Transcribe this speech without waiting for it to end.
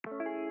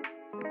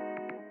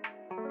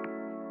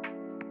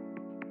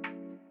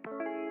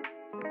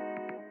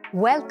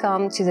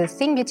Welcome to the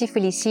Think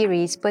Beautifully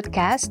series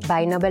podcast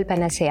by Nobel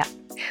Panacea,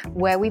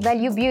 where we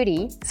value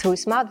beauty through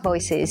smart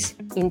voices,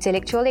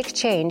 intellectual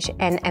exchange,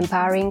 and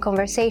empowering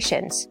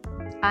conversations.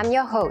 I'm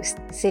your host,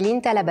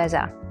 Céline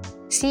Talabaza,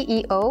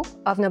 CEO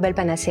of Nobel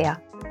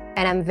Panacea,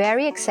 and I'm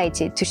very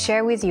excited to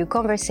share with you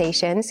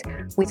conversations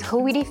with who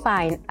we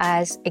define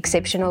as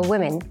exceptional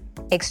women,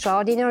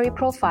 extraordinary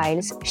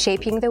profiles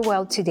shaping the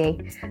world today.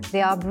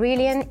 They are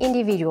brilliant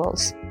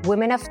individuals,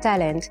 women of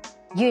talent,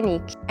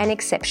 unique and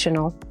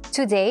exceptional.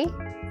 Today,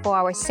 for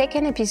our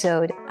second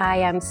episode, I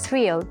am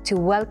thrilled to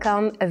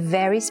welcome a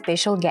very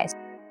special guest.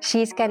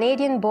 She is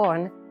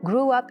Canadian-born,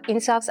 grew up in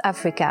South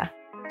Africa,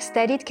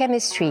 studied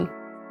chemistry,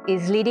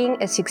 is leading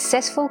a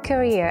successful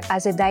career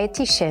as a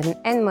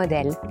dietitian and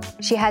model.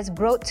 She has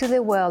brought to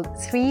the world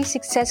 3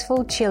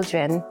 successful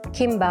children,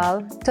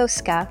 Kimball,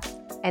 Tosca,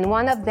 and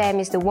one of them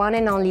is the one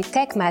and only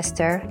tech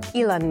master,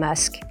 Elon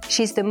Musk.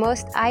 She's the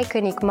most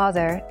iconic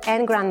mother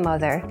and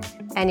grandmother.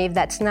 And if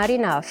that's not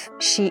enough,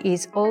 she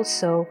is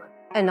also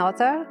an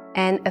author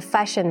and a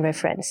fashion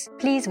reference.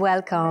 Please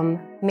welcome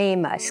Maye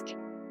Musk.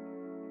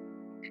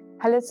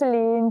 Hello,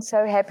 Celine.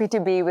 So happy to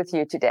be with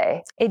you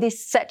today. It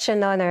is such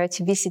an honor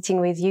to be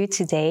sitting with you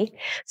today.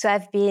 So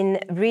I've been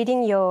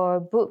reading your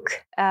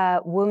book,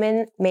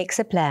 Woman Makes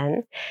a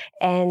Plan,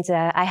 and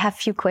I have a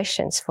few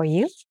questions for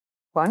you.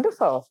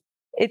 Wonderful.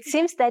 It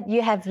seems that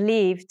you have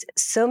lived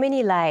so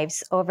many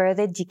lives over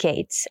the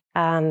decades,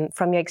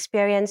 from your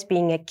experience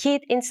being a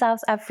kid in South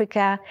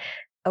Africa,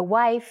 a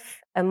wife,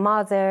 a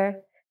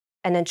mother,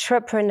 an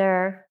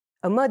entrepreneur,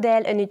 a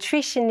model, a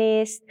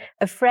nutritionist,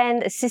 a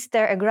friend, a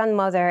sister, a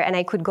grandmother, and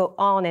I could go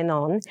on and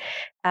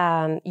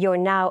on. You're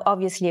now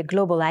obviously a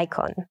global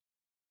icon.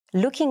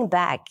 Looking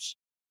back,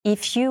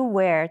 if you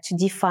were to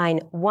define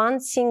one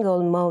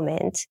single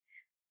moment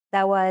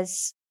that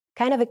was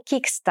kind of a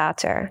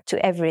Kickstarter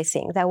to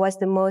everything, that was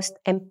the most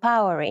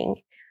empowering,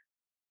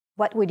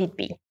 what would it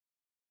be?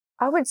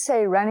 I would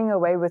say running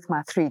away with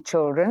my 3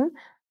 children,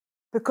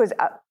 because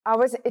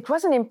it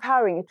wasn't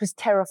empowering, it was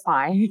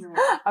terrifying.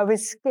 I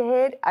was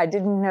scared. I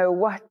didn't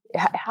know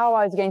how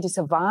I was going to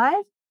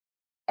survive.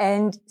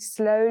 And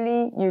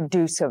slowly you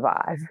do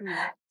survive.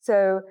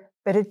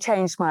 But it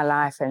changed my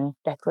life, and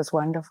that was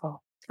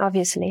wonderful.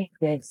 Obviously.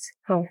 Yes.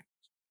 Oh.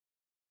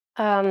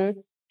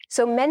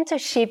 So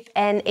mentorship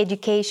and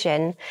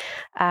education,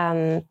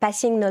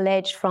 passing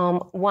knowledge from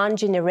one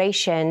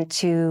generation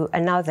to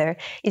another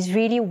is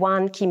really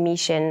one key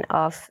mission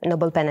of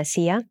Nobel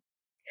Panacea,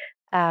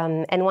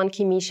 and one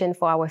key mission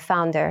for our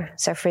founder,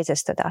 Sir Fraser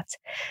Stoddart.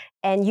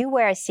 And you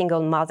were a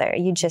single mother.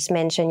 You just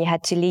mentioned you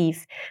had to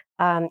leave.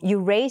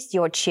 You raised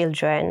your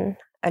children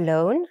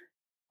alone,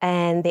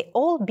 and they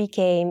all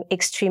became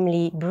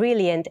extremely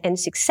brilliant and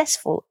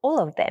successful, all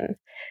of them.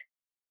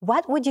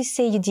 What would you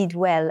say you did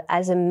well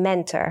as a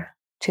mentor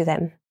to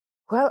them?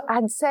 Well,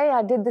 I'd say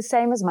I did the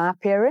same as my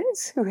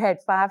parents, who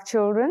had 5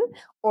 children.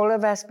 All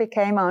of us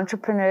became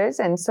entrepreneurs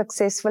and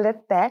successful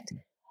at that.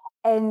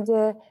 And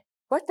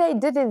what they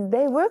did is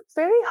they worked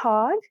very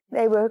hard.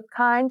 They were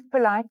kind,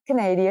 polite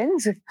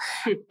Canadians.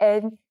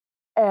 And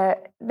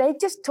they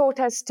just taught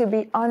us to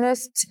be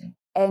honest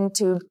and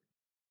to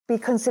be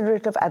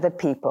considerate of other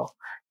people.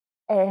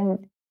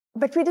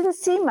 But we didn't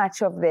see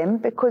much of them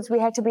because we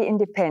had to be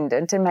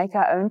independent and make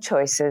our own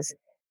choices.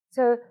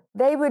 So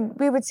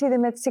we would see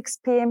them at 6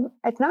 p.m.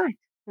 at night.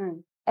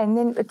 And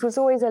then it was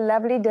always a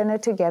lovely dinner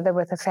together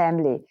with the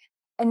family.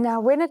 And now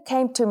when it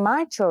came to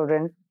my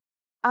children,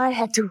 I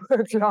had to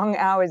work long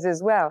hours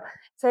as well.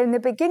 So in the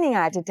beginning,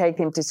 I had to take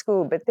them to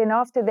school. But then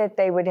after that,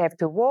 they would have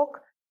to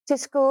walk to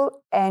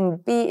school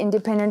and be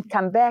independent,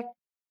 come back,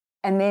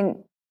 and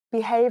then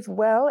behave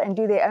well and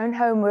do their own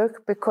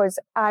homework, because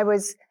I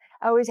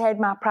always had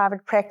my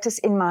private practice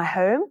in my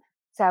home.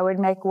 So I would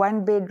make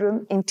 1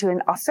 bedroom into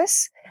an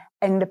office,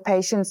 and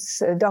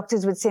the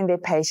doctors would send their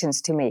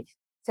patients to me.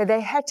 So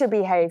they had to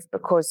behave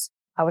because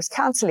I was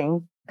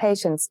counseling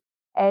patients,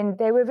 and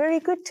they were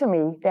very good to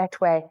me that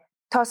way.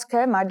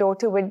 Tosca, my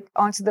daughter, would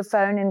answer the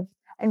phone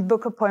and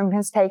book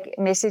appointments, take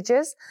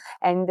messages,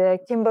 and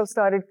Kimball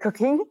started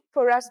cooking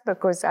for us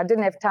because I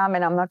didn't have time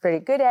and I'm not very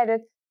good at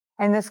it.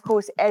 And of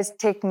course, as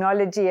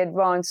technology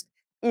advanced,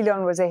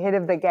 Elon was ahead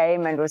of the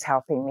game and was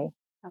helping me.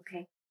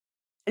 Okay.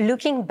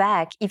 Looking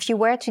back, if you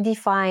were to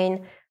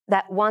define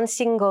that one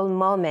single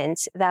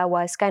moment that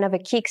was kind of a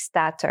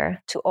Kickstarter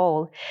to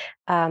all,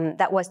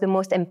 that was the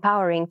most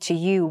empowering to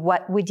you,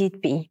 what would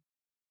it be?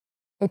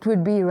 It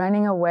would be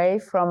running away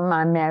from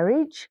my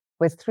marriage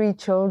with 3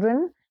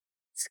 children,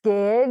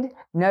 scared,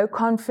 no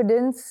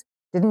confidence,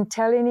 didn't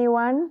tell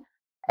anyone.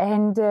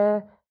 And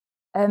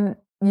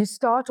you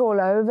start all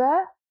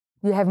over.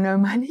 You have no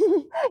money.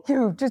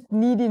 You just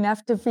need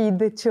enough to feed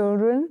the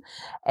children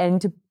and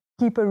to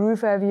keep a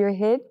roof over your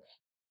head.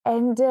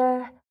 And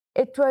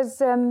it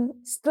was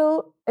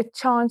still a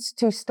chance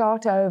to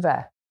start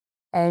over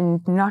and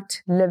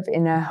not live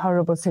in a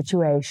horrible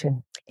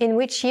situation. In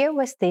which year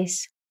was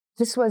this?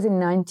 This was in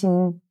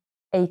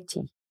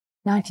 1980.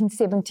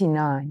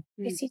 1979.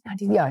 Is it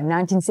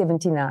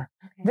 1979.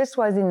 Okay. This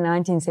was in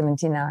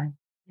 1979.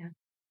 Yeah.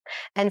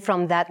 And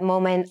from that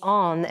moment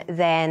on,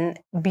 then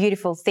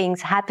beautiful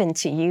things happened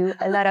to you.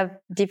 A lot of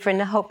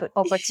different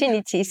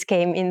opportunities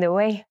came in the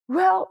way.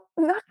 Well,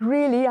 not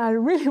really. I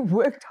really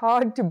worked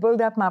hard to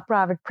build up my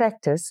private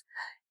practice.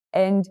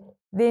 And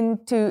then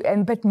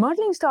but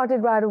modeling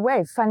started right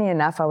away. Funny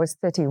enough, I was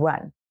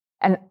 31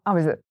 and I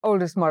was the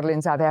oldest model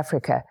in South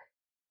Africa.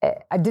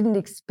 I didn't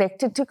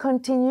expect it to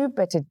continue,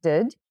 but it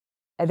did.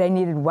 They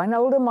needed one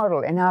older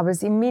model and I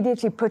was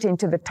immediately put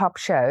into the top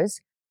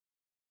shows.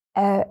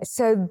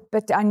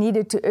 But I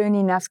needed to earn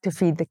enough to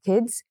feed the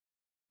kids.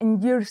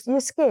 And you're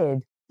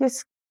scared.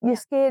 You're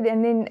scared.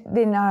 And then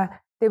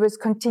there was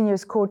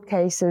continuous court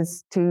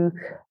cases to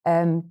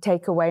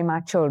take away my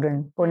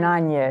children for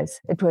 9 years.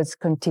 It was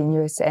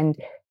continuous. And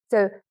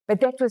so, but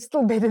that was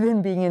still better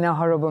than being in a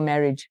horrible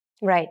marriage.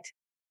 Right.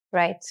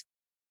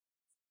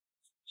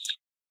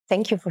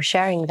 Thank you for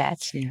sharing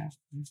that. Yeah.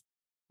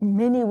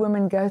 Many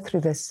women go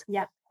through this.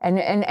 Yeah.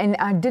 And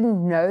I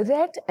didn't know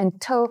that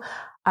until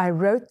I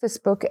wrote this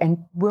book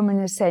and women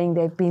are saying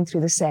they've been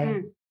through the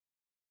same.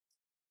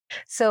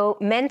 So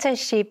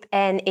mentorship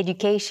and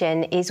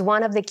education is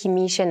one of the key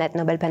missions at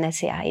Nobel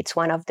Panacea. It's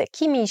one of the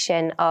key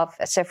missions of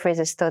Sir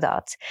Fraser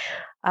Stoddart.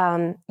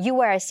 You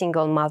were a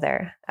single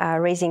mother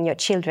raising your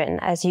children,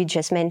 as you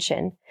just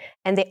mentioned,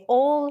 and they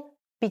all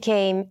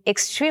became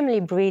extremely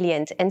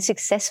brilliant and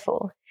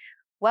successful.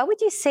 What would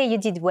you say you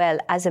did well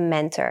as a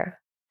mentor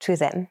to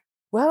them?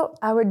 Well,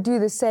 I would do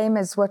the same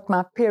as what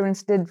my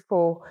parents did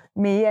for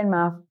me and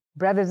my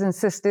brothers and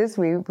sisters.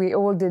 We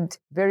all did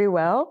very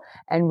well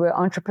and were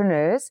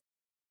entrepreneurs.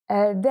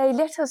 They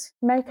let us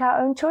make our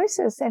own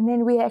choices, and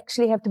then we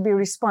actually have to be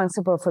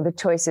responsible for the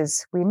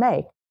choices we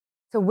make.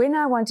 So when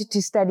I wanted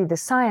to study the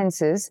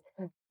sciences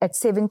at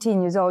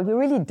 17 years old, you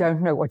really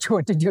don't know what you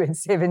want to do at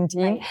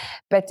 17. Right.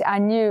 But I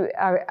knew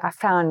I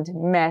found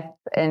math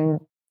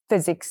and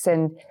physics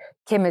and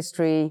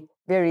chemistry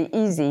very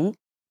easy.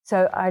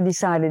 So I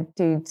decided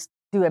to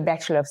do a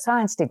Bachelor of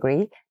Science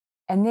degree.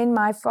 And then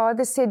my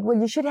father said, well,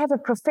 you should have a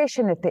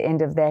profession at the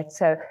end of that.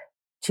 So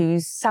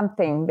choose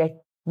something that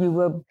you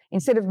will,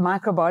 instead of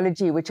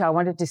microbiology, which I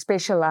wanted to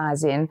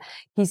specialize in,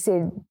 he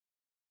said,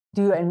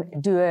 do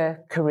a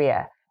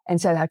career. And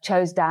so I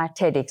chose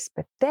dietetics.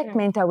 But that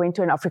meant I went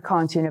to an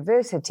Afrikaans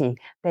university.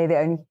 They're the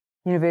only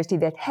university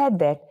that had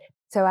that.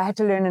 So I had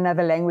to learn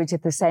another language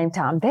at the same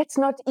time. That's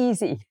not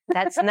easy.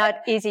 That's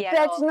not easy at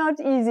That's all. not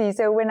easy.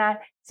 So when I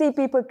see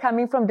people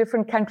coming from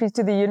different countries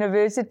to the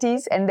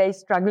universities and they're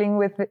struggling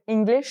with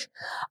English,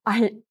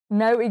 I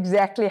know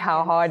exactly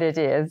how hard it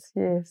is.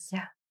 Yes.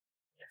 Yeah.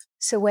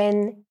 So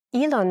when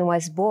Elon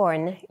was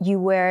born, you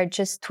were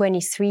just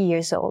 23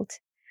 years old.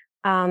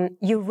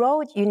 You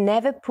wrote you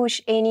never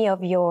push any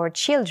of your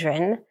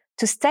children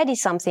to study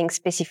something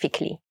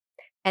specifically,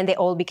 and they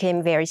all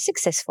became very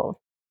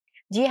successful.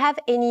 Do you have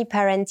any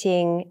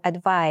parenting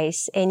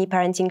advice, any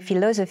parenting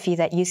philosophy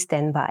that you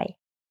stand by?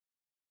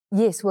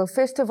 Yes. Well,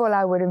 first of all,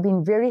 I would have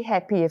been very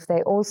happy if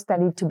they all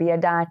studied to be a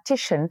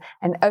dietitian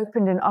and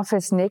opened an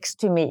office next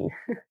to me.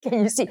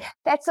 Can you see?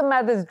 That's a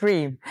mother's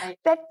dream.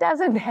 That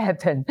doesn't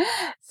happen.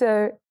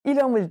 So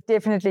Elon was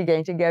definitely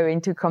going to go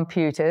into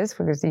computers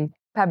because he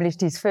published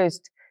his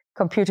first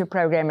computer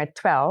program at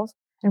 12.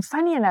 And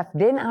funny enough,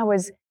 then I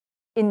was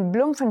in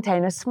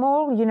Bloemfontein, a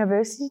small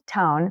university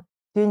town,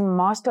 doing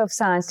Master of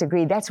Science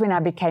degree. That's when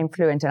I became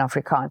fluent in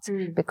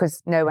Afrikaans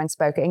because no one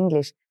spoke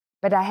English.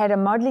 But I had a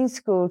modeling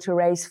school to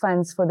raise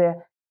funds for the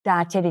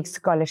Dietetic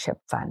Scholarship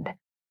Fund.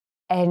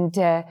 And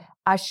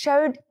I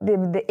showed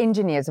the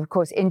engineers, of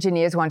course,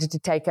 engineers wanted to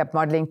take up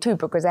modeling too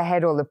because I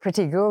had all the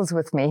pretty girls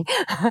with me.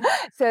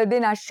 So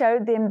then I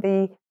showed them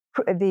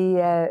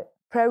the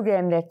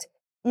program that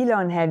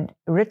Elon had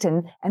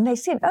written, and they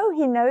said, oh,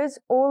 he knows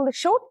all the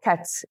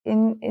shortcuts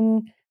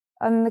on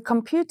the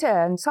computer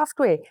and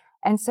software.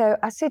 And so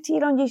I said to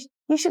Elon,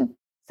 you should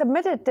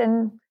submit it.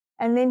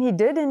 And then he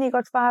did, and he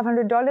got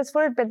 $500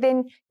 for it. But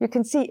then you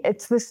can see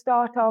it's the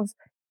start of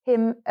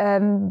him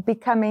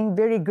becoming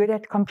very good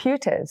at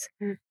computers.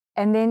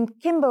 And then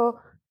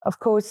Kimball, of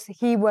course,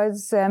 he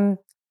was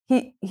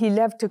he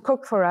loved to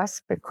cook for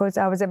us because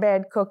I was a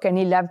bad cook, and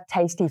he loved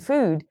tasty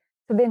food.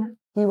 So then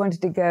he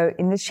wanted to go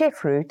in the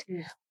chef route.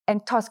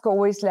 And Tosca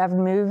always loved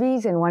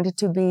movies and wanted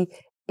to be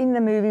in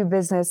the movie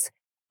business.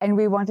 And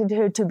we wanted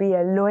her to be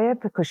a lawyer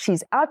because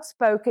she's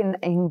outspoken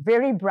and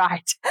very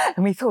bright.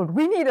 And we thought,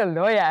 we need a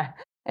lawyer.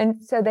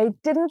 And so they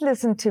didn't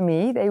listen to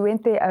me. They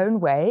went their own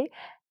way.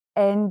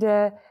 And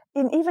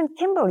even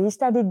Kimball, he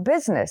studied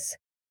business.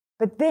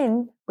 But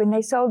then when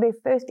they sold their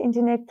first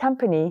internet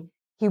company,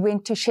 he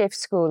went to chef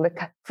school,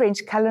 the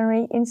French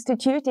Culinary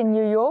Institute in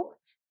New York,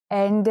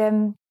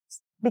 and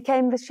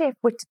became the chef.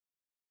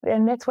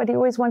 And that's what he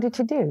always wanted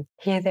to do.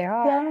 Here they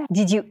are. Yeah.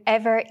 Did you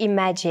ever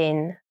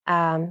imagine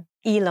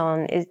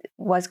Elon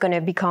was going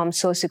to become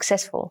so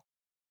successful?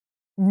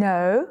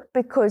 No,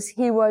 because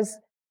he was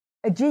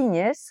a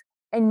genius.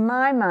 In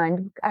my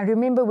mind, I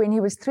remember when he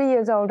was 3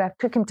 years old, I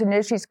took him to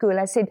nursery school.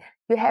 I said,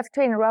 you have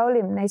to enroll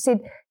him. And they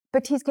said,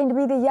 but he's going to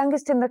be the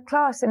youngest in the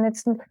class, and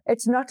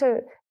it's not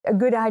a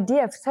good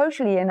idea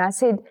socially. And I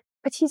said,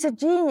 but he's a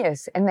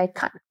genius. And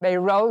they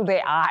roll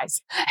their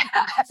eyes.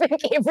 I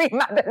think every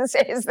mother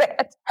says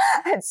that.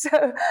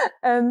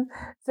 And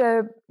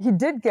so he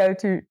did go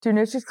to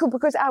nursery school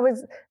because I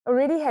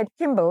already had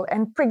Kimball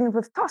and pregnant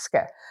with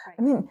Tosca. Right.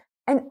 I mean,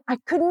 and I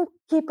couldn't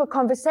keep a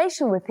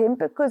conversation with him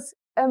because,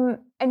 and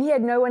he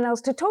had no one else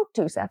to talk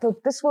to. So I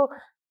thought this will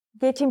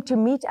get him to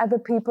meet other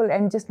people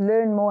and just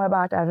learn more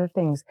about other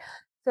things.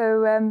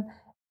 So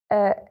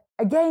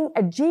again,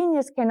 a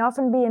genius can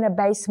often be in a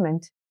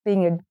basement,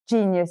 being a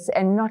genius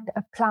and not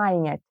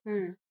applying it.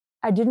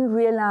 I didn't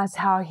realize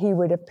how he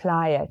would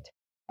apply it,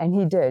 and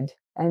he did.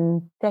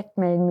 And that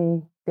made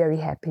me very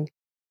happy.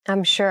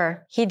 I'm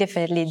sure he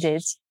definitely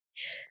did.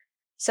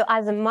 So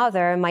as a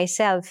mother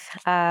myself,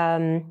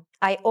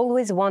 I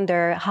always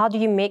wonder, how do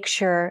you make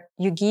sure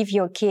you give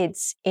your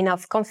kids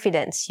enough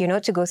confidence,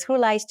 to go through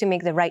life, to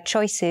make the right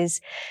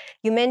choices?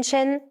 You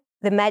mentioned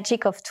the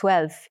magic of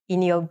 12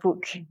 in your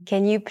book.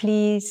 Can you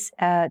please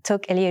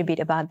talk a little bit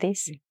about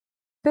this?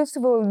 First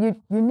of all,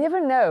 you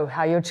never know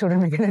how your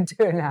children are going to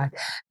turn out.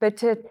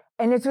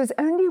 And it was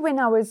only when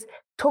I was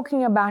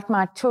talking about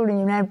my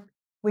children,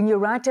 when you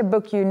write a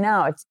book,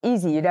 it's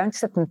easy. You don't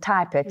sit and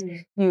type it.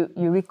 You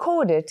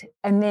record it,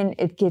 and then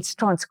it gets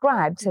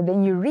transcribed. So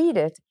then you read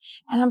it.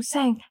 And I'm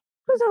saying,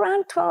 it was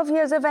around 12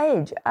 years of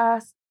age. I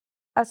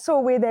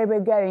saw where they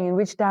were going, in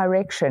which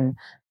direction.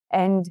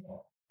 And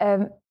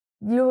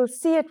you will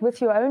see it with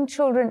your own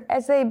children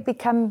as they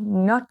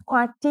become not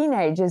quite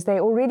teenagers. They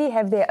already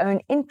have their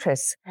own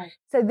interests. Right.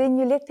 So then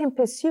you let them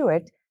pursue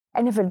it.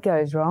 And if it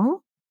goes wrong,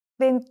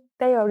 then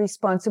they are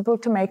responsible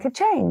to make a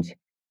change.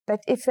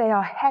 But if they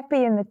are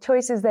happy in the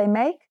choices they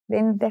make,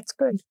 then that's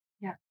good.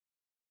 Yeah.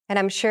 And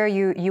I'm sure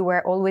you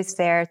were always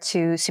there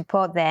to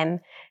support them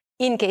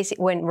in case it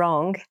went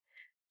wrong.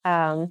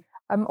 I'm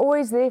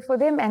always there for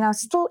them, and I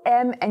still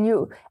am. And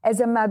you, as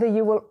a mother,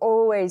 you will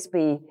always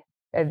be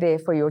there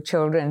for your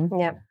children.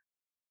 Yeah.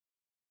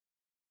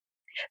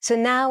 So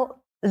now,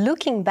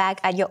 looking back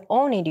at your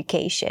own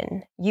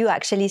education, you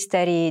actually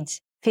studied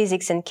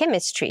physics and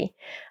chemistry,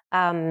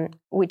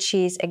 which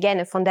is,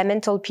 again, a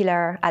fundamental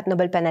pillar at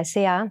Nobel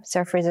Panacea.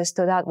 Sir Fraser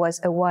Stoddart was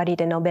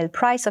awarded a Nobel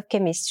Prize of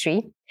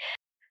Chemistry.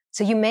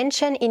 So you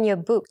mentioned in your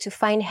book, to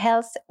find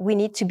health, we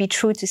need to be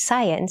true to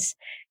science.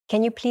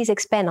 Can you please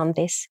expand on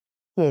this?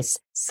 Yes,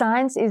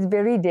 science is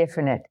very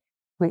definite.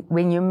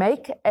 When you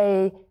make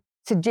a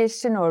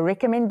suggestion or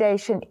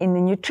recommendation in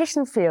the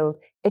nutrition field,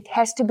 it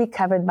has to be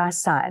covered by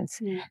science.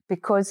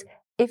 Because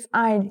if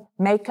I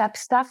make up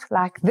stuff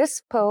like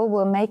this pill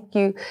will make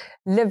you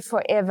live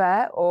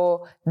forever,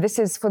 or this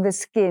is for the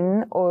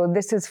skin, or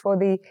this is for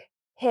the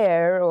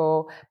hair,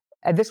 or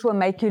this will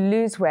make you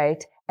lose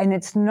weight, and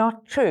it's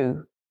not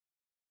true,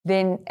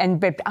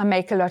 but I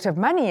make a lot of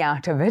money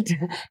out of it,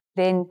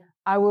 then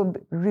I will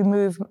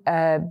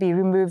be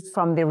removed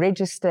from the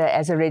register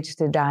as a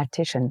registered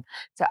dietitian.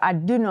 So I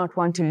do not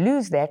want to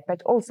lose that,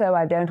 but also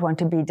I don't want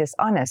to be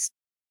dishonest.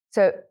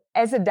 So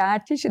as a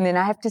dietitian, then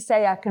I have to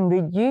say I can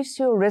reduce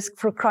your risk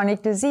for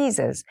chronic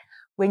diseases.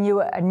 When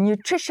you're a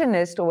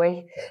nutritionist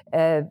or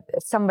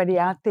somebody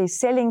out there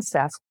selling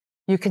stuff,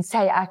 you can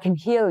say, I can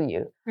heal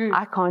you.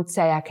 I can't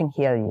say I can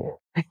heal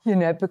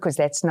you, because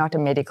that's not a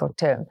medical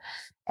term.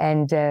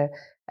 And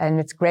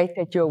it's great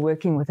that you're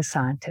working with a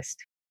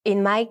scientist.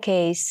 In my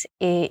case,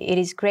 it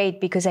is great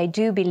because I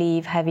do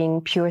believe having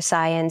pure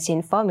science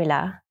in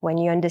formula, when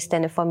you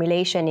understand the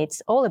formulation,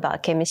 it's all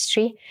about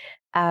chemistry,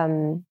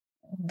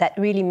 that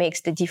really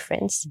makes the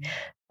difference.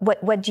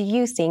 What do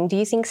you think? Do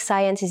you think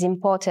science is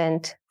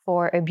important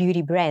for a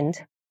beauty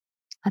brand?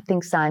 I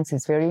think science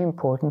is very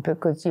important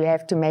because you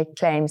have to make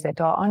claims that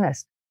are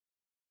honest.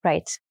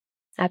 Right,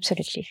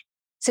 absolutely.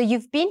 So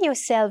you've been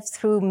yourself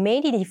through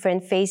many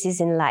different phases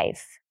in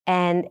life,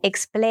 and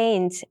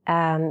explained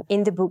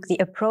in the book the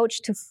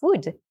approach to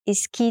food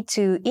is key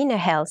to inner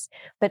health,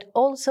 but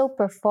also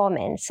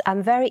performance.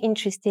 I'm very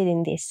interested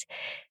in this.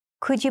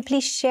 Could you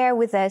please share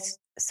with us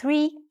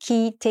 3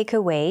 key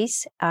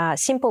takeaways,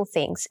 simple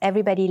things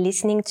everybody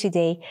listening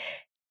today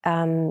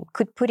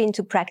could put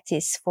into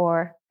practice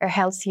for a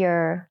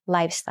healthier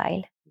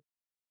lifestyle?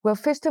 Well,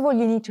 first of all,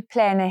 you need to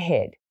plan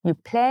ahead. You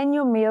plan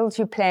your meals,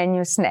 you plan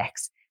your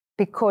snacks,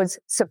 because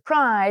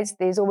surprise,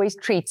 there's always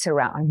treats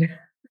around.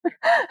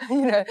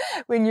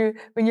 When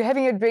you're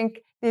having a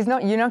drink, you're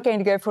not going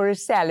to go for a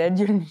salad.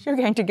 You're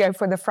going to go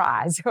for the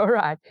fries. All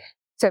right.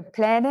 So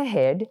plan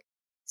ahead.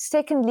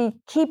 Secondly,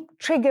 keep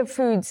trigger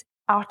foods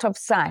out of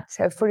sight.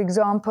 So, for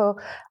example,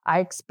 I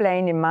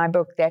explain in my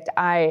book that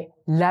I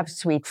love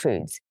sweet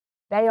foods.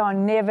 They are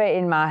never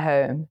in my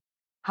home.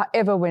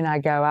 However, when I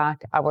go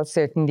out, I will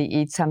certainly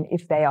eat some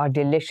if they are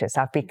delicious.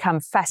 I've become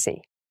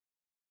fussy.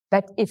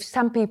 But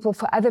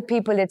for other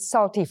people, it's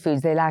salty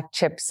foods. They like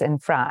chips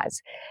and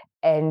fries.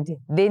 And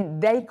then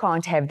they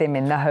can't have them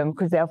in the home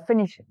because they'll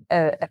finish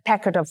a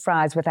packet of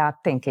fries without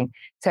thinking.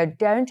 So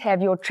don't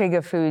have your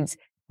trigger foods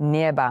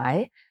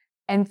nearby.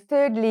 And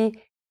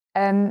thirdly,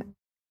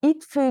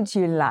 eat foods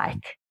you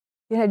like.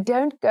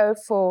 Don't go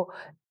for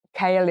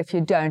kale if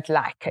you don't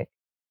like it.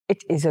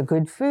 It is a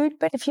good food,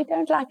 but if you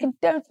don't like it,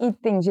 don't eat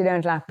things you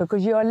don't like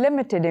because you are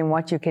limited in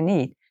what you can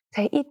eat.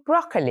 So eat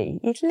broccoli,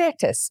 eat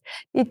lettuce,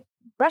 eat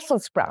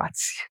Brussels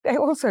sprouts. They're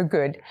also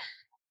good.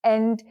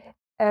 And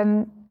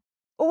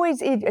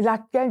always eat,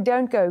 like,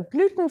 don't go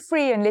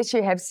gluten-free unless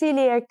you have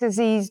celiac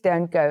disease.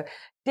 Don't go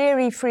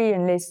dairy-free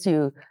unless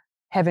you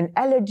have an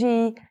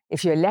allergy.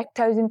 If you're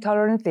lactose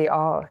intolerant, there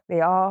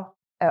are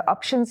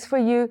options for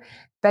you.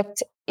 But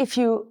if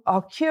you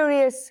are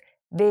curious,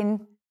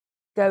 then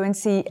go and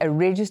see a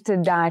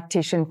registered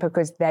dietitian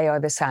because they are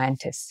the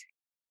scientists.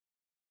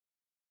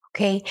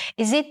 Okay.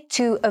 Is it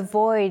to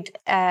avoid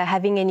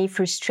having any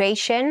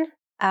frustration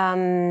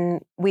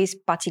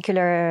with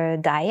particular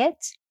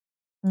diets?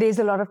 There's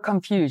a lot of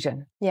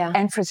confusion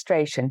and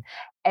frustration.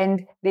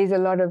 And there's a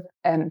lot of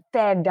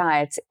fad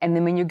diets. And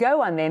then when you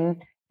go on them,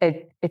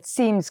 it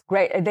seems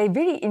great. They're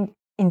very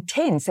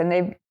intense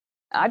and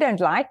I don't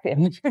like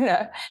them,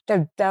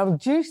 They'll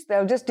just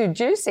do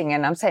juicing.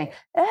 And I'm saying,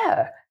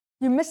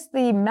 you miss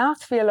the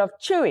mouthfeel of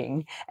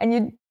chewing.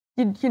 And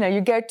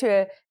you go to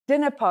a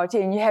dinner party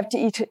and you have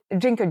to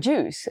drink a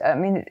juice. I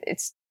mean,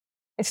 it's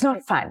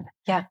not fun.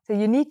 Yeah. So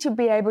you need to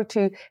be able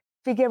to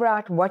figure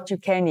out what you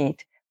can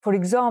eat. For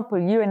example,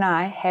 you and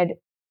I had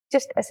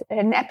just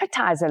an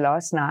appetizer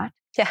last night.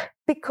 Yeah.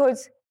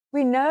 Because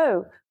we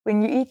know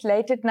when you eat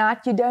late at night,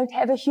 you don't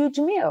have a huge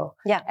meal.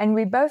 Yeah. And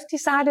we both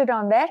decided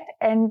on that,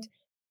 and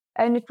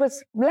it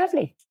was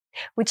lovely.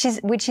 Which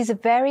is a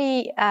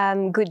very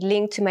good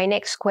link to my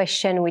next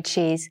question, which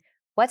is,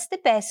 what's the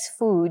best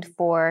food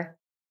for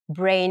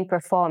brain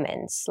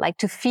performance? Like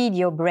to feed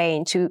your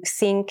brain, to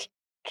think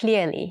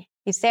clearly.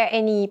 Is there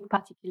any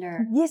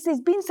particular? Yes,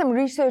 there's been some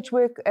research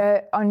work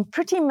on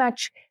pretty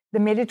much the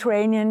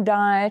Mediterranean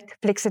diet,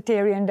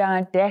 flexitarian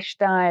diet, DASH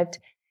diet,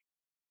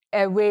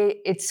 where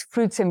it's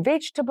fruits and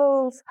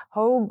vegetables,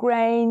 whole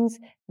grains,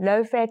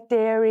 low-fat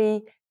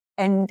dairy,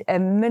 and a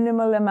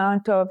minimal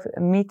amount of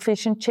meat,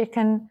 fish, and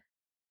chicken.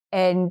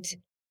 And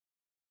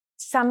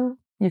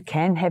you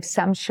can have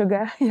some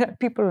sugar.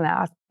 People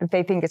now,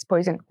 they think it's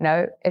poison.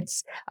 No,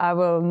 I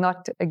will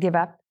not give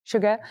up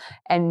sugar,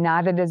 and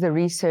neither does the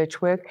research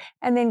work.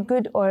 And then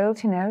good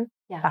oils,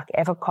 like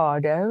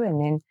avocado,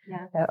 and then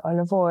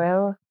olive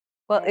oil.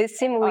 Well, it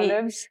seemed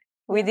olives.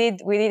 We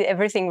did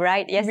everything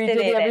right yesterday.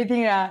 We did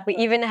everything right. We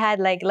even had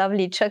like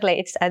lovely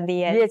chocolates at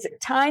the end. Yes,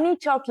 tiny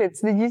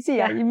chocolates. Did you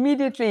see? I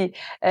immediately,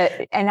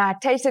 and I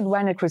tasted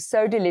one. It was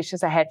so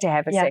delicious. I had to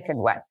have a second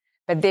one.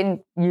 But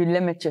then you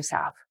limit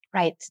yourself.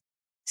 Right.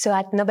 So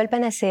at Noble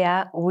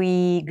Panacea,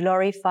 we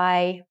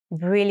glorify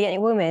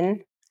brilliant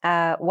women,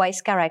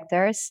 wise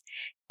characters,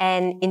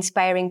 and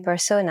inspiring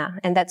persona.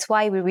 And that's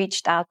why we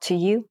reached out to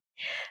you.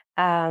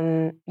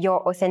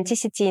 Your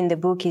authenticity in the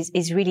book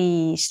is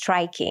really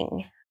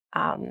striking.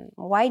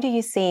 Why do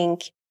you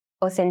think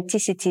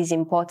authenticity is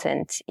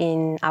important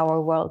in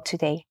our world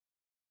today?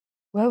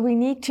 Well, we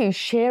need to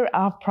share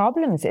our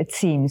problems, it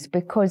seems,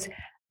 because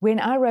when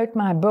I wrote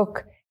my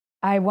book,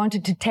 I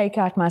wanted to take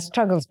out my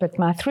struggles, but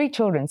my 3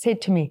 children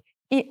said to me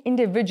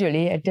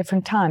individually at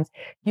different times,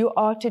 you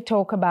are to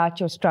talk about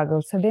your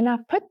struggles. So then I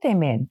put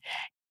them in.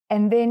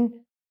 And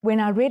then when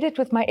I read it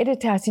with my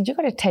editor, I said, you've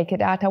got to take it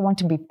out. I want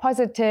to be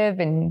positive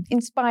and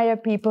inspire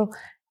people.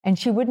 And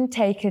she wouldn't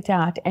take it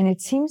out. And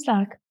it seems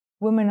like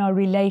women are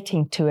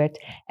relating to it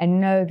and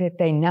know that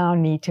they now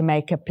need to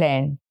make a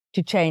plan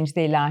to change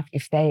their life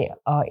if they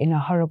are in a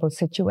horrible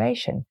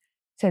situation.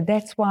 So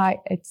that's why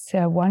it's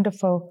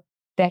wonderful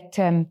that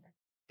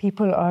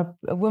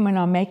women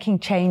are making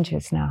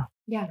changes now.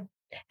 Yeah.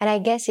 And I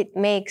guess it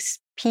makes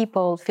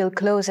people feel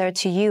closer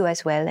to you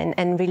as well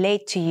and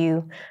relate to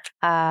you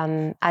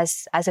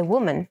as a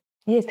woman.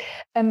 Yes.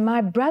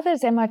 My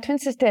brothers and my twin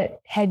sister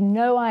had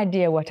no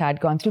idea what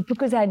I'd gone through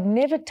because I'd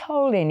never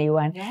told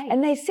anyone. Right.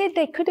 And they said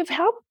they could have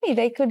helped me.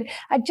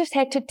 I just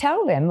had to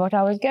tell them what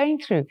I was going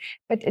through.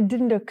 But it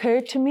didn't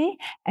occur to me.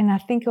 And I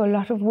think a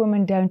lot of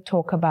women don't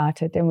talk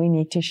about it, and we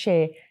need to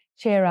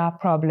share our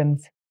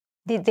problems.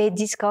 Did they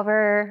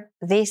discover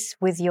this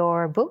with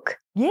your book?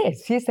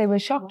 Yes, they were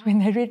shocked when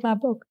they read my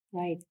book.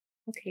 Right.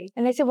 Okay.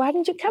 And they said, why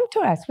didn't you come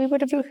to us? We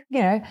would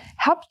have,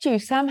 helped you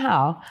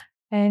somehow.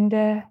 And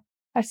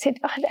I said,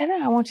 I don't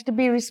know, I wanted to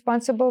be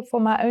responsible for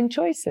my own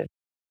choices.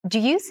 Do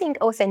you think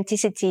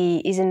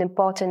authenticity is an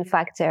important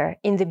factor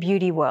in the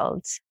beauty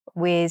world,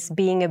 with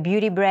being a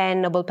beauty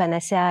brand, Noble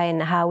Panacea,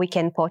 and how we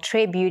can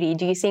portray beauty?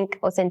 Do you think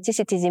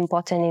authenticity is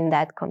important in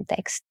that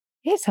context?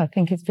 Yes, I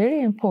think it's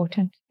very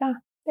important. Yeah.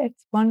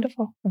 That's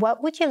wonderful.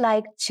 What would you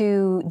like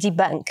to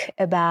debunk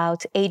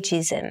about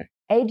ageism?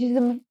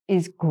 Ageism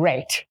is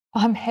great.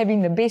 I'm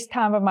having the best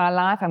time of my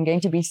life. I'm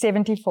going to be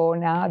 74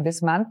 now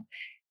this month.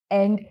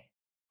 And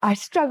I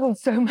struggled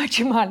so much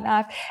in my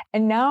life.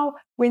 And now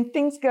when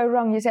things go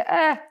wrong, you say,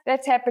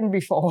 that's happened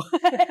before.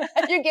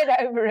 You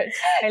get over it.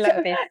 I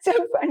love it. So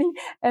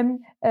funny.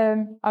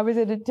 I was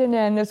at a dinner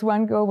and this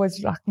one girl was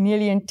like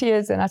nearly in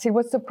tears. And I said,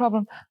 what's the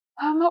problem?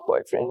 Oh, my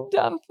boyfriend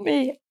dumped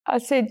me. I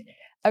said,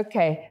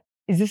 okay.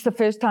 Is this the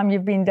first time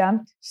you've been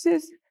dumped? She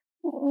says,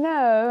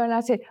 no. And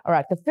I said, all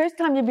right, the first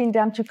time you've been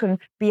dumped, you can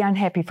be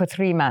unhappy for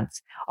 3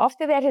 months.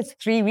 After that, it's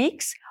 3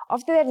 weeks.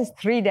 After that, it's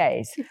 3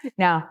 days.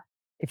 Now,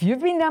 if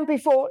you've been dumped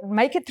before,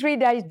 make it 3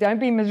 days. Don't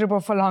be miserable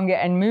for longer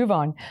and move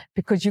on,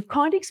 because you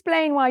can't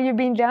explain why you've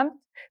been dumped,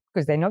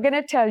 because they're not going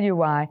to tell you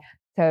why.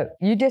 So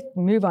you just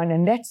move on.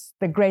 And that's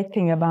the great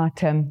thing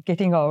about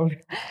getting old.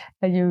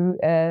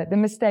 The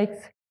mistakes,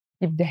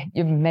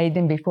 you've made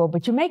them before,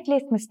 but you make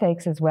less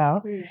mistakes as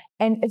well.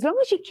 And as long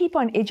as you keep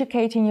on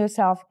educating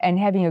yourself and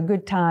having a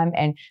good time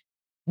and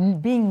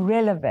being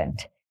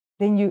relevant,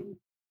 then you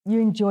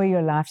enjoy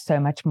your life so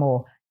much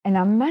more. And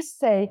I must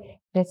say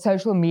that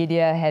social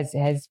media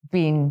has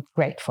been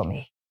great for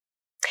me.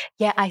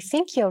 Yeah, I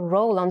think your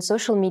role on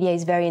social media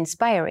is very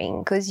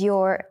inspiring, because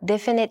you're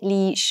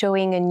definitely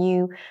showing a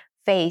new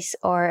face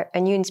or a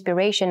new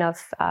inspiration of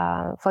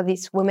for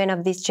these women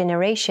of this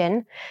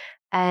generation.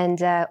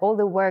 And all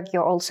the work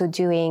you're also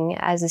doing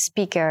as a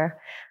speaker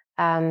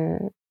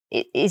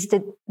is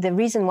the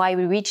reason why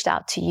we reached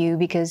out to you,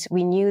 because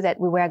we knew that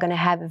we were going to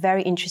have a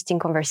very interesting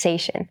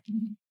conversation.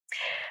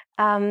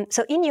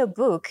 So in your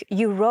book,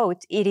 you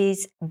wrote, it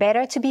is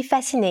better to be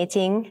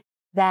fascinating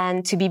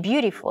than to be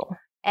beautiful.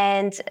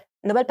 And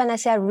Nobel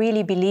Panacea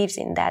really believes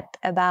in that,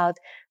 about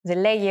the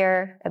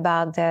layer,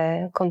 about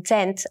the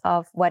content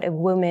of what a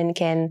woman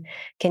can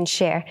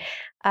share.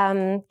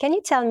 Can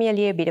you tell me a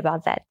little bit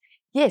about that?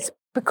 Yes,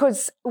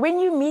 because when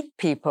you meet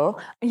people,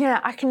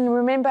 I can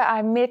remember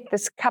I met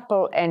this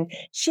couple and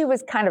she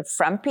was kind of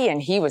frumpy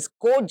and he was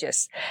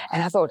gorgeous.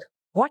 And I thought,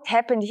 what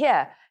happened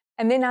here?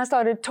 And then I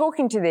started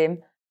talking to them.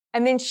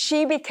 And then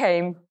she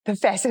became the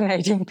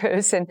fascinating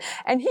person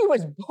and he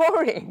was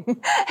boring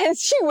and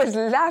she was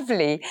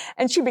lovely.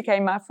 And she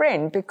became my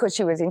friend because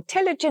she was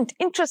intelligent,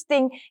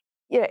 interesting,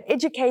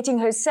 educating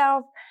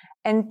herself.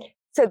 And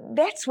so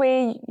that's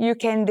where you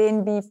can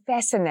then be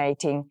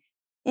fascinating,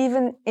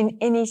 even in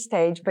any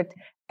stage. But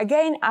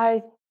again,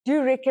 I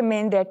do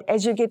recommend that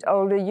as you get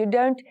older, you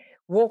don't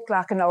walk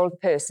like an old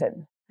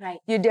person. Right.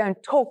 You don't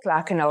talk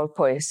like an old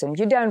person.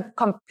 You don't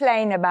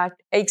complain about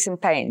aches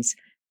and pains.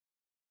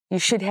 You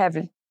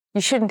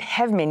shouldn't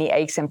have many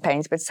aches and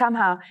pains, but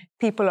somehow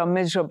people are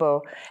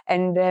miserable.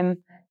 And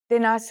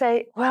then I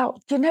say,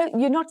 well,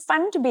 you're not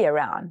fun to be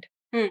around.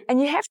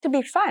 And you have to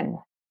be fun.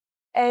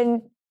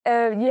 And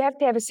you have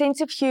to have a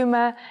sense of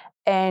humor.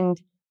 And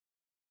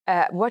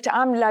what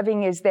I'm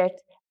loving is that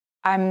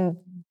I'm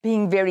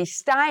being very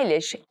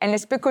stylish. And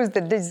it's because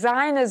the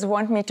designers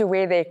want me to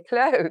wear their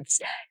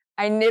clothes.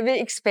 I never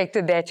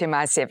expected that in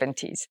my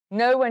 70s.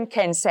 No one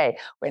can say,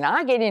 when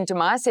I get into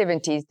my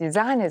 70s,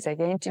 designers are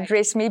going to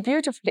dress me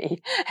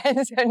beautifully.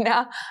 And so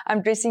now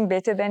I'm dressing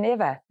better than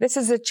ever. This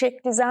is a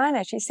Czech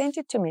designer. She sent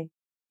it to me.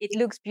 It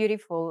looks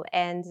beautiful.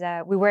 And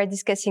we were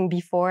discussing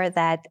before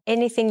that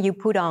anything you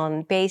put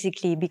on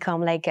basically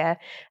become like a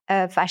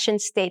fashion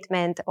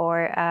statement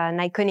or an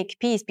iconic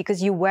piece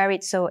because you wear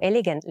it so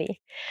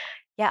elegantly.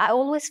 Yeah, I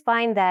always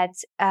find that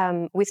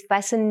with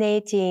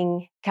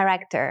fascinating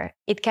character,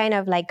 it kind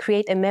of like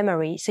create a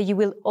memory. So you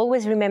will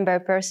always remember a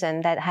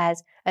person that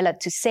has a lot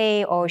to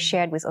say or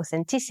shared with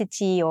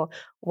authenticity or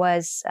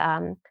was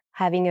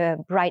having a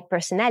bright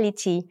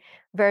personality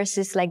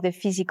versus like the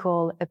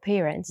physical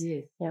appearance.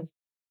 Yes. Yeah.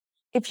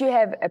 If you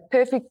have a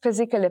perfect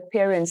physical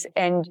appearance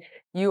and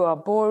you are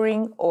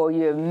boring or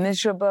you're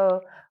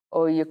miserable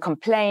or you're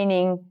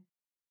complaining,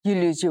 you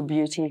lose your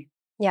beauty.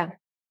 Yeah,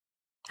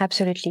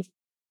 absolutely.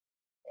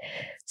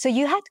 So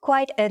you had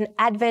quite an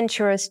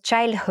adventurous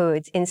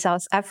childhood in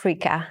South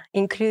Africa,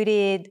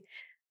 included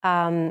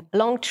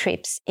long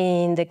trips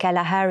in the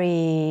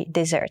Kalahari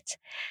Desert.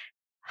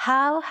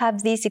 How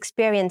have these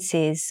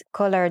experiences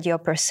colored your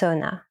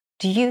persona?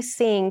 Do you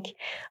think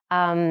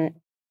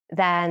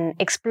that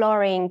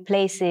exploring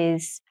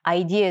places,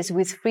 ideas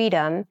with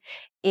freedom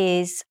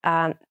is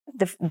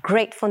the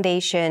great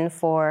foundation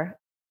for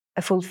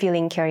a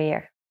fulfilling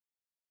career?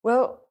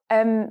 Well,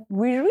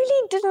 we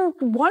really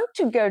didn't want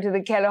to go to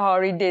the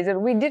Kalahari Desert.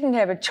 We didn't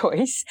have a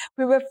choice.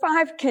 We were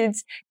 5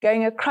 kids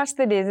going across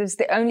the desert. It's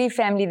the only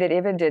family that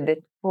ever did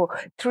it for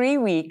 3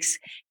 weeks.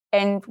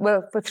 And,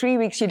 well, for 3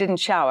 weeks you didn't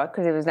shower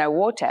because there was no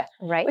water,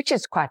 right? Which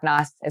is quite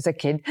nice as a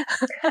kid.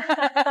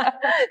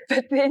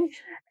 But then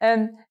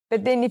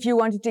if you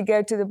wanted to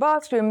go to the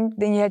bathroom,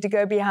 then you had to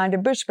go behind a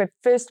bush. But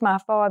first my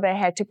father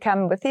had to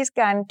come with his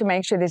gun to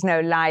make sure there's no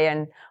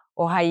lion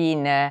or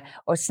hyena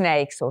or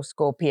snakes or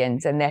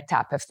scorpions and that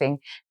type of thing.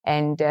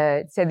 And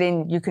so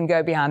then you can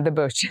go behind the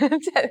bush. You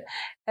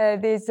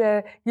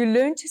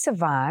learn to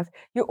survive.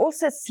 You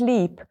also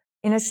sleep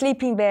in a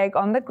sleeping bag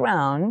on the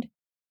ground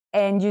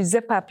and you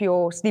zip up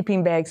your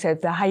sleeping bag so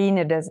the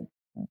hyena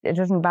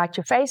doesn't bite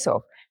your face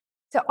off.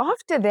 So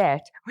after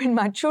that, when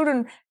my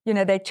children,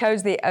 they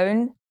chose their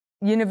own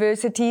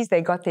universities,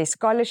 they got their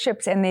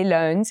scholarships and their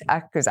loans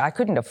because I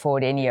couldn't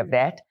afford any of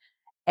that.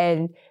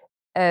 And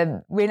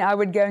when I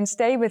would go and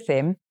stay with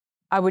them,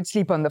 I would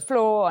sleep on the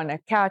floor, on a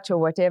couch or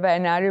whatever.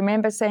 And I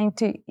remember saying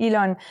to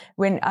Elon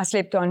when I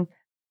slept on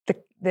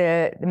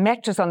the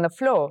mattress on the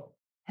floor,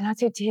 and I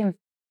said to him,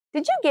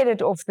 "Did you get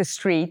it off the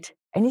street?"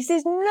 And he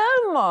says,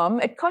 no, Mom,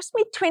 it cost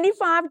me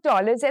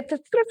 $25 at the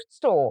thrift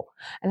store.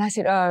 And I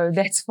said, oh,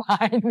 that's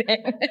fine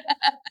then.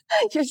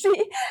 You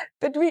see,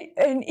 but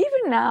and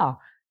even now,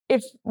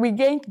 if we're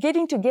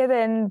getting together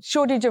and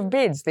shortage of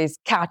beds, there's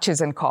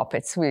couches and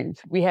carpets.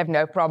 We have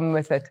no problem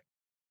with it.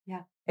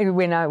 Yeah. And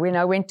when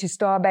I went to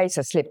Starbase,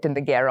 I slept in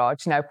the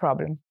garage, no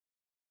problem.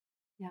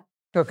 Yeah.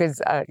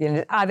 Because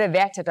either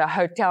that at a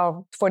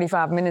hotel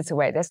 45 minutes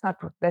away. That's not.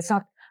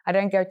 I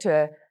don't go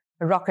to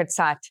a rocket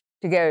site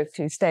to go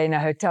to stay in a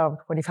hotel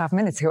 45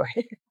 minutes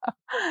away.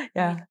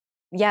 Yeah.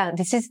 Yeah,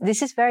 this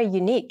is very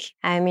unique.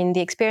 I mean,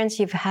 the experience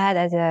you've had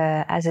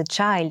as a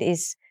child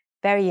is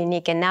very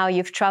unique. And now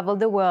you've traveled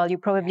the world. You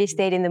probably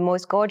stayed in the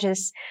most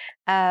gorgeous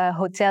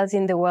hotels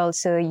in the world.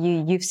 So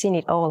you've seen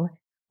it all.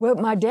 Well,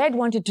 my dad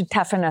wanted to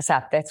toughen us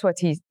up. That's what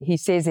he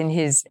says in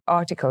his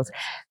articles.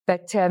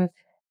 But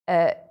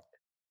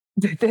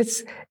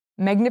this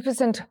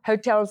magnificent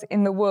hotels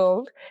in the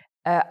world,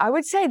 I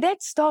would say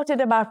that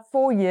started about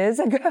 4 years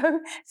ago.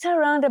 So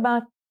around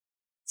about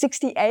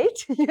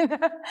 68,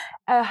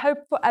 I hope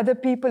for other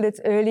people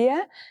it's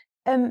earlier.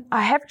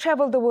 I have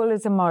traveled the world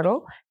as a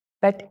model,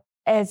 but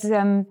as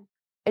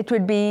it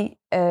would be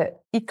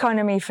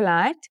economy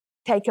flight,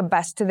 take a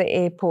bus to the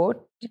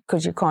airport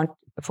because you can't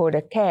afford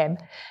a cab,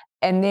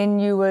 and then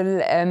you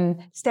will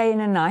stay in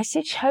a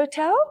nice-ish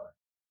hotel.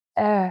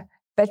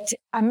 But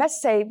I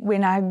must say,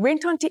 when I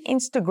went onto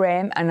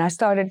Instagram and I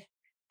started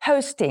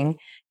posting,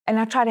 and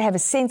I try to have a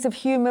sense of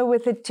humor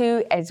with it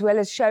too, as well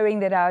as showing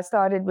that I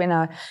started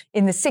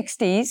in the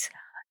 60s.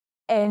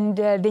 And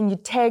then you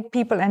tag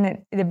people. And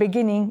at the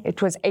beginning,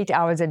 it was 8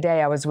 hours a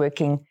day I was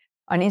working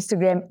on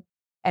Instagram.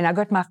 And I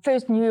got my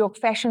first New York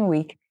Fashion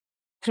Week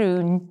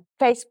through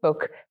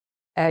Facebook.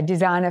 A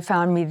designer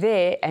found me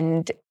there.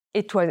 And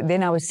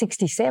then I was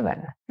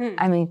 67.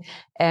 I mean,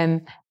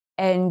 and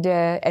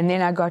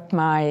then I got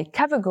my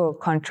CoverGirl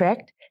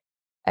contract.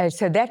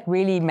 So that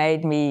really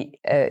made me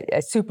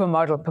a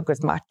supermodel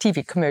because my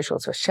TV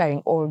commercials were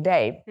showing all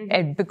day.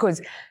 And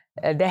because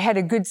they had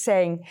a good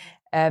saying,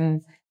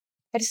 at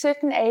a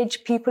certain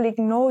age, people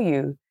ignore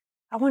you.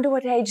 I wonder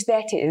what age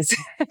that is.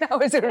 I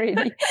was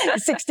already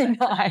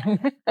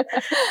 69.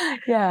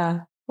 Yeah.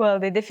 Well,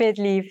 they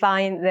definitely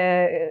find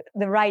the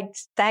right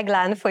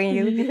tagline for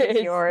you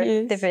because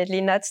you're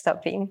definitely not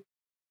stopping.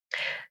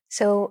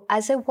 So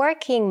as a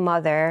working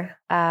mother,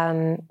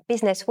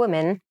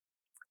 businesswoman,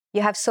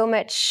 you have so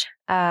much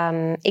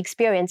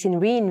experience in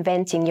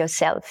reinventing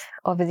yourself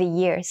over the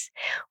years.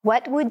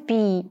 What would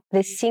be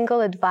the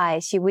single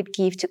advice you would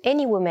give to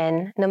any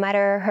woman, no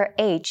matter her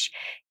age,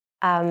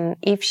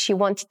 if she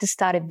wanted to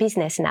start a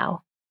business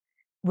now?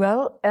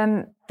 Well,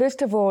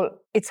 first of all,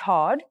 it's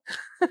hard.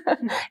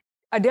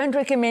 I don't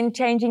recommend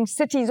changing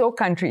cities or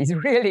countries,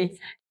 really.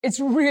 It's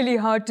really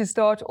hard to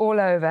start all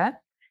over.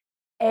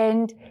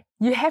 And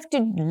you have to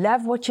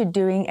love what you're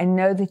doing and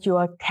know that you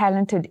are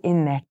talented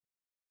in that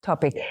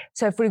topic.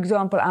 So, for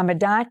example, I'm a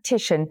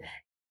dietitian.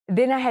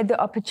 Then I had the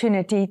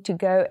opportunity to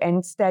go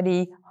and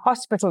study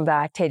hospital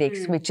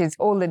dietetics, which is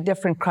all the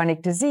different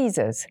chronic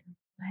diseases.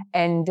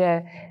 And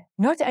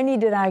not only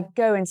did I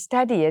go and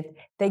study it,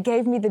 they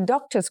gave me the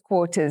doctor's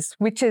quarters,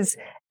 which is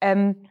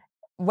 1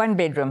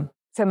 bedroom.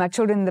 So my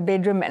children in the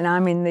bedroom and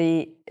I'm in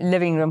the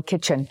living room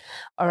kitchen.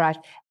 All right.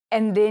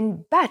 And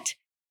then, but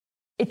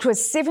it was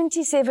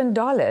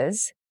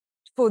 $77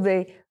 for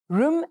the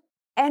room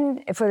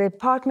and for the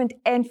apartment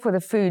and for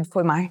the food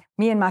for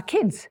me and my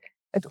kids.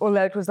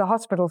 Although it was the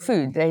hospital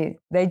food,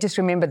 they just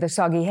remember the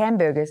soggy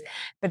hamburgers,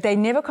 but they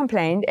never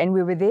complained. And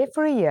we were there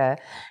for a year.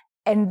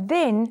 And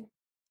then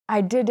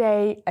I did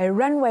a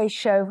runway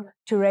show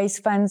to raise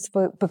funds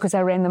because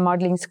I ran the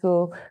modeling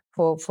school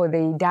for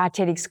the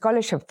Dietetic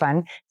Scholarship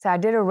Fund. So I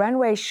did a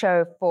runway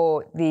show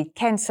for the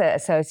Cancer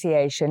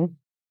Association.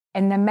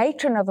 And the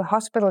matron of the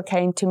hospital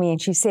came to me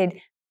and she said,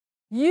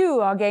 "You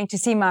are going to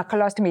see my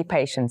colostomy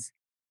patients."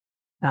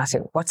 And I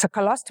said, "What's a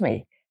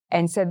colostomy?"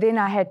 And so then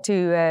I had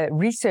to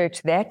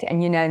research that.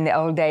 And, in the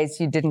old days,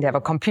 you didn't have a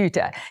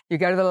computer. You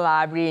go to the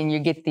library and you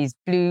get these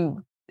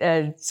blue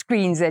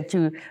screens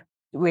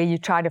where you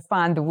try to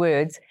find the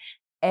words.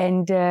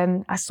 And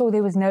I saw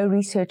there was no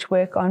research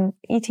work on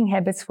eating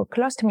habits for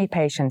colostomy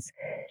patients.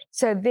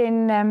 So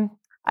then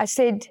I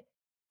said,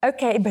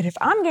 okay, but if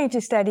I'm going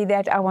to study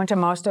that, I want a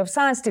Master of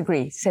Science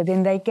degree. So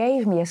then they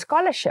gave me a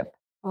scholarship.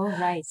 Oh,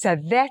 right. So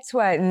that's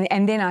why,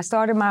 and then I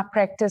started my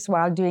practice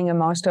while doing a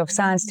Master of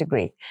Science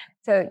degree.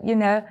 So,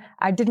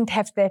 I didn't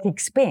have that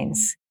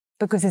expense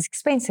because it's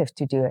expensive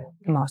to do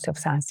a Master of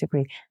Science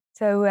degree.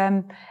 So,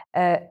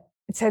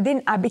 so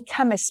then I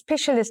become a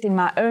specialist in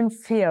my own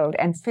field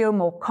and feel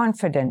more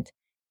confident.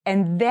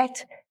 And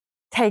that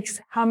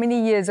takes how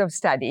many years of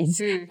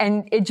studies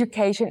and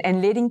education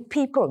and letting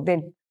people,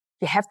 then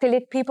you have to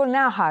let people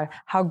know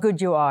how good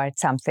you are at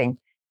something.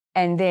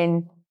 And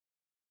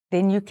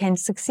then you can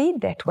succeed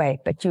that way.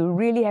 But you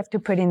really have to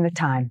put in the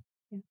time.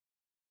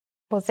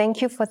 Well,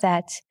 thank you for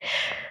that.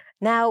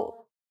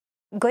 Now,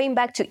 going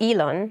back to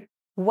Elon,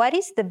 what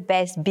is the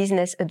best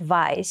business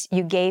advice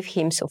you gave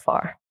him so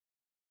far?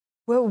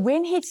 Well,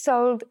 when he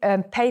sold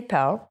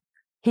PayPal,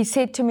 he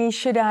said to me,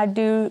 should I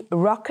do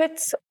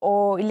rockets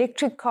or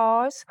electric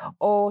cars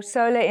or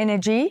solar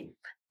energy?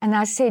 And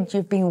I said,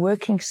 you've been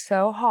working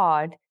so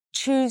hard.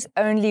 Choose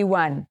only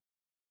one.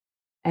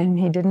 And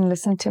he didn't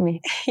listen to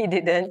me. He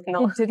didn't,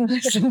 no. He didn't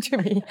listen to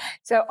me.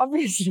 So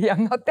obviously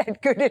I'm not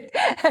that good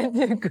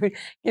at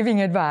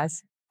giving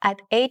advice.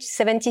 At age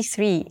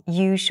 73,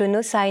 you show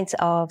no signs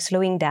of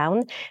slowing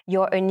down.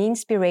 You're an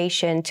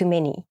inspiration to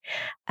many.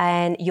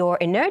 And your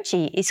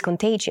energy is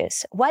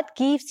contagious. What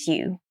gives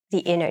you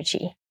the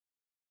energy?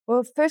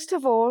 Well, first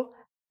of all,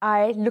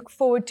 I look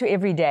forward to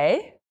every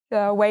day. So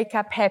I wake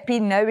up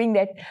happy knowing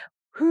that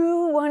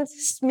who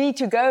wants me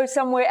to go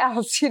somewhere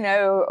else,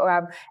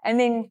 and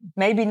then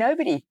maybe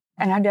nobody,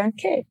 and I don't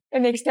care. The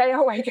next day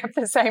I wake up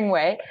the same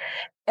way.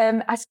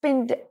 I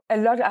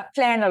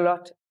plan a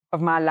lot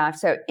of my life.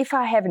 So if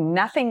I have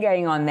nothing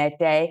going on that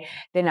day,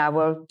 then I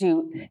will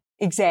do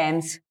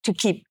exams to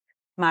keep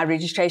my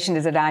registration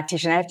as a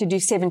dietitian. I have to do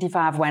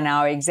 75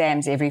 one-hour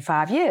exams every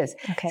 5 years.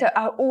 Okay. So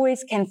I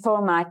always can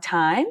fill my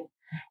time.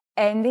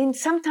 And then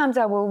sometimes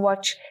I will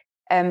watch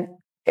a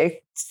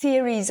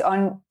series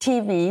on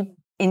TV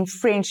in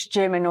French,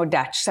 German, or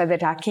Dutch so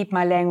that I keep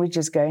my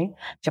languages going.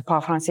 Je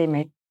parle français,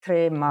 mais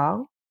très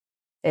mal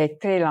et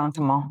très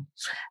lentement.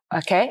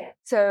 Okay?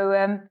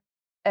 So,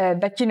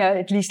 but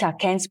at least I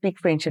can speak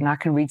French and I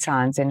can read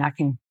signs and I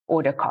can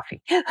order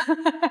coffee.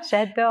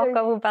 J'adore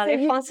quand vous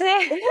parlez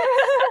français.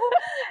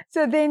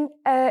 So then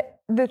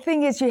the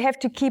thing is you have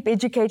to keep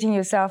educating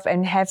yourself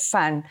and have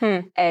fun.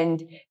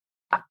 And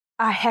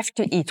I have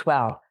to eat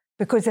well.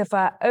 Because if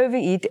I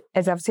overeat,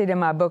 as I've said in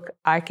my book,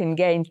 I can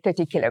gain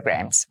 30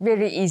 kilograms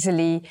very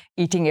easily,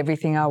 eating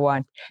everything I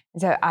want.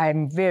 So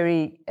I'm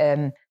very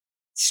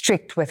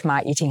strict with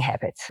my eating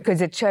habits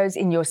because it shows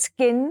in your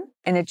skin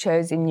and it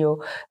shows in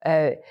your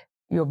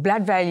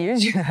blood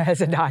values,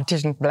 as a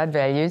dietitian, blood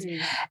values,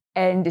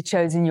 and it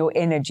shows in your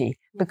energy.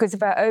 Because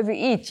if I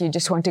overeat, you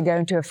just want to go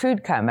into a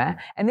food coma,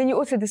 and then you're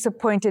also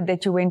disappointed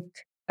that you went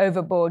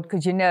overboard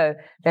because you know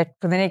that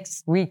for the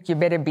next week you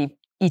better be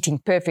eating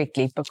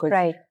perfectly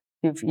because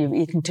you've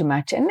eaten too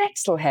much, and that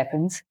still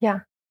happens. Yeah.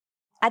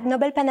 At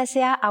Noble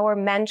Panacea, our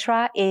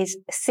mantra is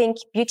think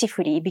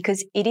beautifully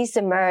because it is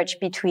the merge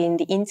between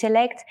the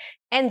intellect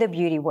and the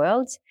beauty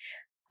world.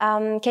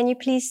 Can you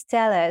please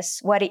tell us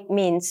what it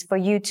means for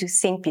you to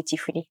think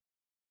beautifully?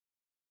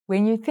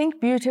 When you think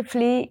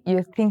beautifully,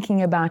 you're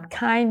thinking about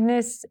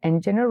kindness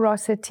and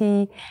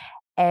generosity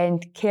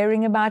and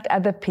caring about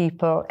other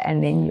people,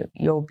 and then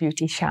your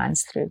beauty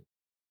shines through.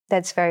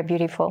 That's very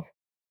beautiful.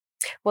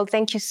 Well,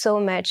 thank you so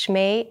much,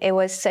 May. It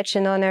was such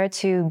an honor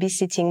to be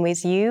sitting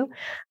with you.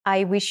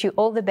 I wish you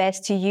all the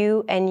best to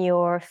you and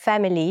your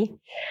family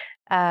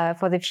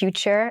for the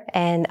future,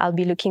 and I'll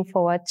be looking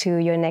forward to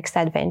your next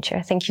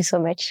adventure. Thank you so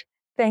much.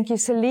 Thank you,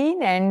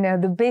 Celine,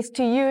 and the best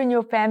to you and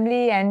your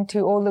family and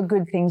to all the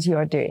good things you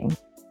are doing.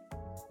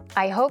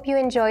 I hope you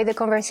enjoyed the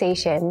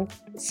conversation.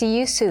 See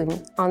you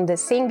soon on the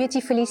Think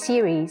Beautifully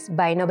series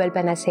by Noble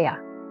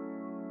Panacea.